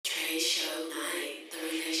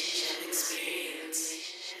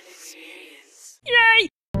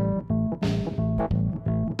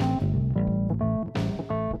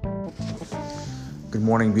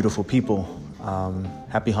morning, beautiful people.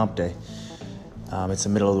 Happy hump day. It's the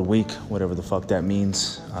middle of the week, whatever the fuck that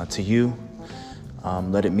means to you.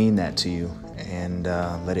 Let it mean that to you and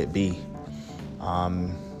let it be.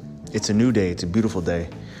 It's a new day. It's a beautiful day.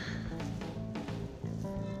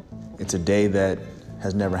 It's a day that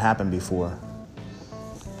has never happened before.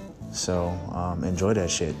 So enjoy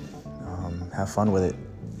that shit. Have fun with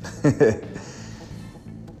it.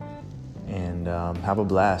 And have a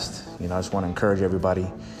blast. I just want to encourage everybody,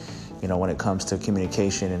 when it comes to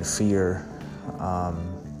communication and fear,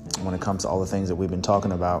 when it comes to all the things that we've been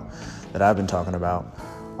talking about, that I've been talking about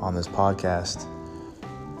on this podcast,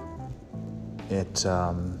 it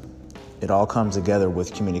all comes together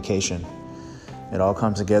with communication. It all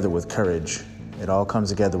comes together with courage. It all comes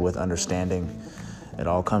together with understanding. It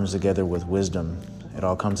all comes together with wisdom. It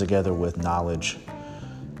all comes together with knowledge.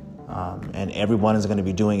 And everyone is going to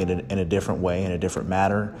be doing it in a different way, in a different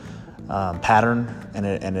pattern, and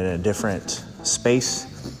in a different space,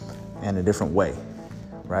 and a different way,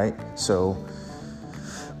 right? So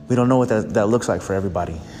we don't know what that looks like for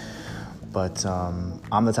everybody. But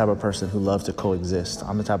I'm the type of person who loves to coexist.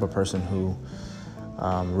 I'm the type of person who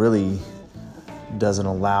really doesn't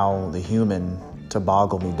allow the human to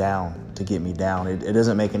boggle me down, to get me down. It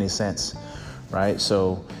doesn't make any sense, right?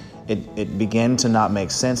 So it began to not make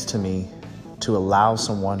sense to me to allow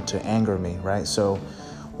someone to anger me, right? So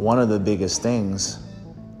one of the biggest things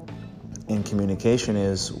in communication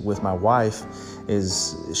is with my wife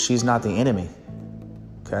is she's not the enemy,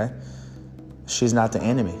 okay? She's not the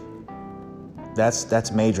enemy.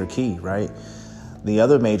 That's major key, right? The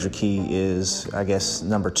other major key is, I guess,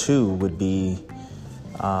 number 2 would be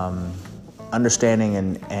understanding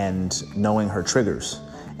and knowing her triggers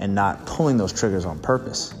and not pulling those triggers on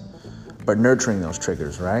purpose, but nurturing those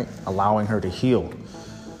triggers, right? Allowing her to heal.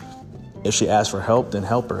 If she asks for help, then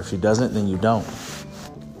help her. If she doesn't, then you don't.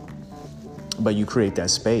 But you create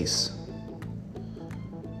that space.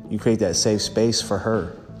 You create that safe space for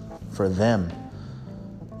her, for them.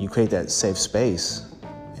 You create that safe space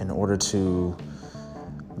in order to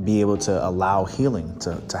be able to allow healing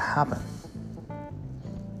to happen.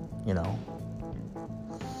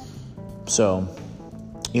 So,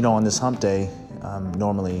 on this hump day,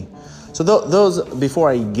 normally, so those, before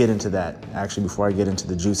I get into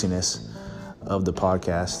the juiciness of the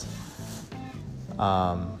podcast,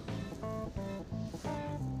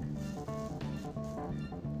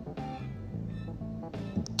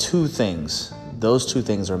 those two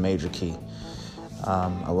things are major key.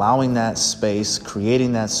 Allowing that space,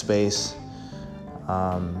 creating that space,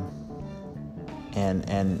 and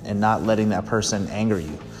not letting that person anger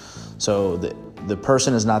you. So the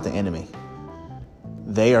person is not the enemy.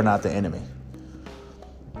 They are not the enemy.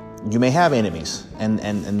 You may have enemies,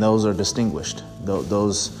 and those are distinguished.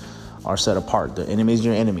 Those are set apart. The enemies are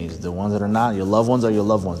your enemies. The ones that are not, your loved ones are your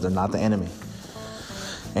loved ones. They're not the enemy.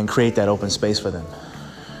 And create that open space for them.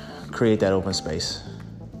 Create that open space.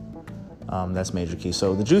 That's major key.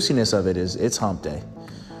 So the juiciness of it is it's hump day,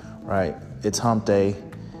 right? It's hump day,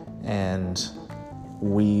 and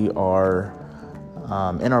we are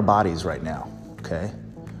in our bodies right now, okay?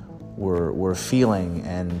 We're feeling,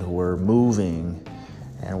 and we're moving,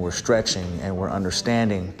 and we're stretching, and we're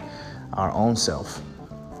understanding our own self.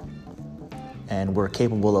 And we're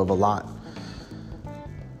capable of a lot.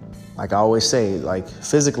 Like I always say, like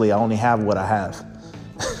physically, I only have what I have.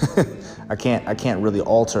 I can't really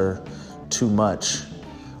alter too much.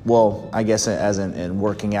 Well, I guess as in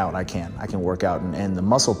working out, I can work out, and the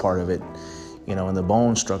muscle part of it, and the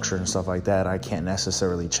bone structure and stuff like that, I can't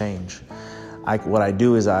necessarily change. What I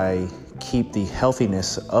do is I keep the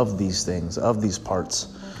healthiness of these things, of these parts,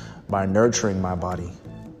 by nurturing my body,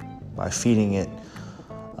 by feeding it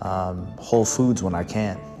whole foods when I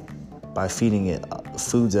can, by feeding it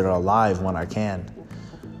foods that are alive when I can,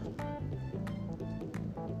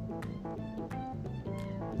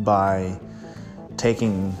 by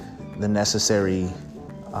taking the necessary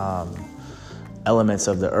elements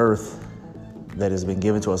of the earth that has been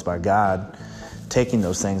given to us by God, taking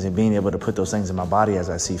those things and being able to put those things in my body as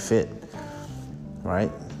I see fit,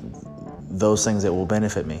 right? Those things that will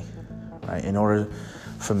benefit me, right? In order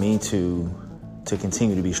for me to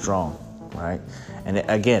continue to be strong, right? And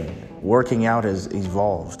again, working out has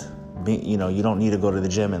evolved. You don't need to go to the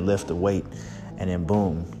gym and lift the weight and then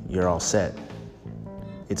boom, you're all set.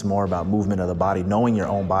 It's more about movement of the body, knowing your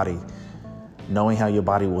own body, knowing how your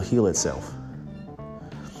body will heal itself.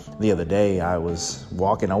 The other day I was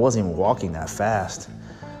walking, I wasn't even walking that fast,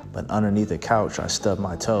 but underneath the couch I stubbed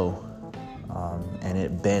my toe and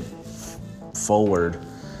it bent forward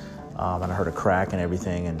and I heard a crack and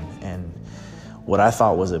everything. And what I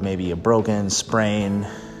thought was maybe a broken sprain.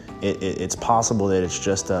 It's possible that it's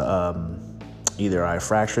just either I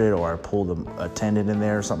fractured it or I pulled a tendon in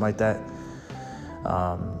there or something like that.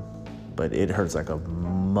 But it hurts like a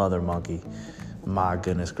mother monkey. My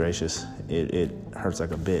goodness gracious, it hurts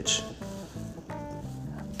like a bitch.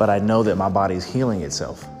 But I know that my body's healing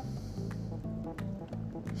itself.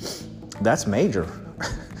 That's major.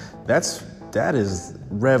 That is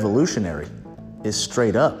revolutionary. It's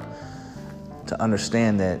straight up to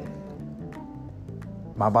understand that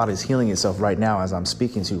my body's healing itself right now as I'm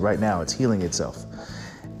speaking to you right now. It's healing itself.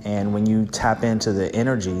 And when you tap into the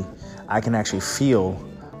energy, I can actually feel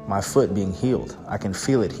my foot being healed. I can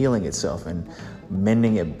feel it healing itself and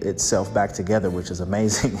mending itself back together, which is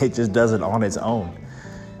amazing. It just does it on its own.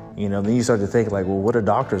 You know, then you start to think like, well, what are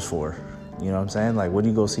doctors for? You know what I'm saying? Like, when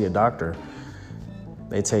you go see a doctor,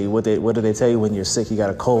 they tell you what do they tell you when you're sick? You got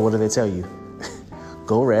a cold. What do they tell you?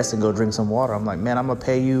 Go rest and go drink some water. I'm like, man, I'm gonna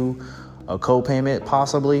pay you a co-payment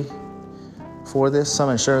possibly for this. Some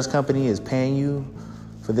insurance company is paying you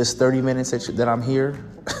for this 30 minutes that I'm here.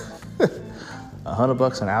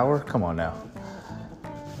 $100 an hour? Come on now.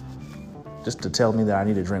 Just to tell me that I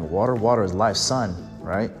need to drink water. Water is life, sun,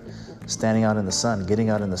 right? Standing out in the sun, getting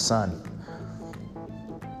out in the sun.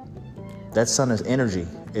 That sun is energy.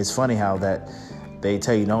 It's funny how that they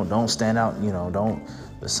tell you don't stand out, don't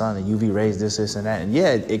the sun, the UV rays, this and that. And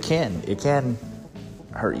yeah, it can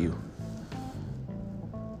hurt you.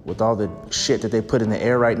 With all the shit that they put in the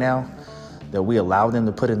air right now, that we allow them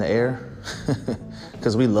to put in the air,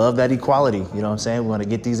 because we love that equality. You know what I'm saying? We want to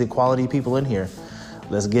get these equality people in here.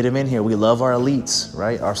 Let's get them in here. We love our elites,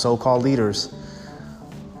 right? Our so-called leaders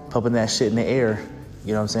pumping that shit in the air.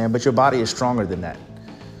 You know what I'm saying? But your body is stronger than that.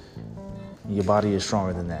 Your body is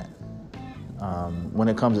stronger than that. When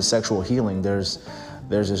it comes to sexual healing, there's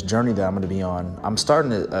this journey that I'm going to be on. I'm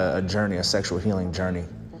starting a journey, a sexual healing journey.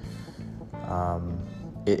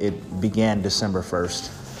 It began December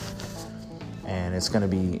 1st, and it's going to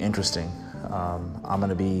be interesting. I'm going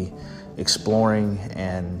to be exploring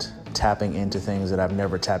and tapping into things that I've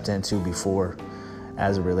never tapped into before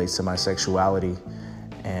as it relates to my sexuality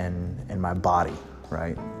and my body,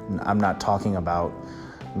 right? I'm not talking about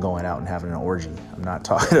going out and having an orgy. I'm not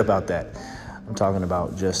talking about that. I'm talking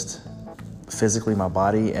about just physically my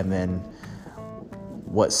body, and then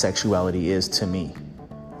what sexuality is to me,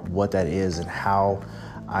 what that is, and how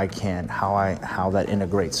that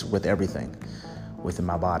integrates with everything within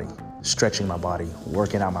my body, stretching my body,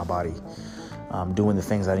 working out my body, doing the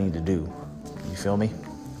things I need to do. You feel me?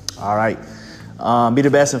 All right. Be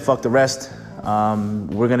the best and fuck the rest.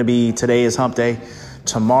 Today is hump day.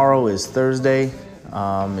 Tomorrow is Thursday.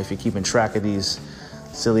 If you're keeping track of these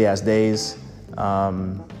silly ass days,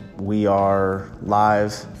 we are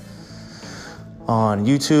live on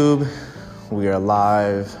YouTube. We are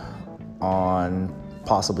live on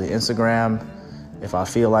possibly Instagram if I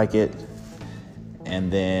feel like it.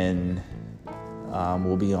 And then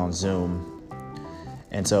we'll be on Zoom.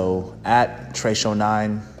 And so at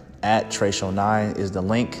TreyShow9 is the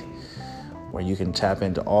link where you can tap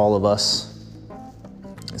into all of us,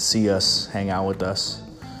 see us, hang out with us.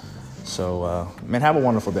 So, man, have a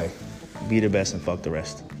wonderful day. Be the best and fuck the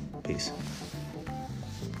rest. Peace.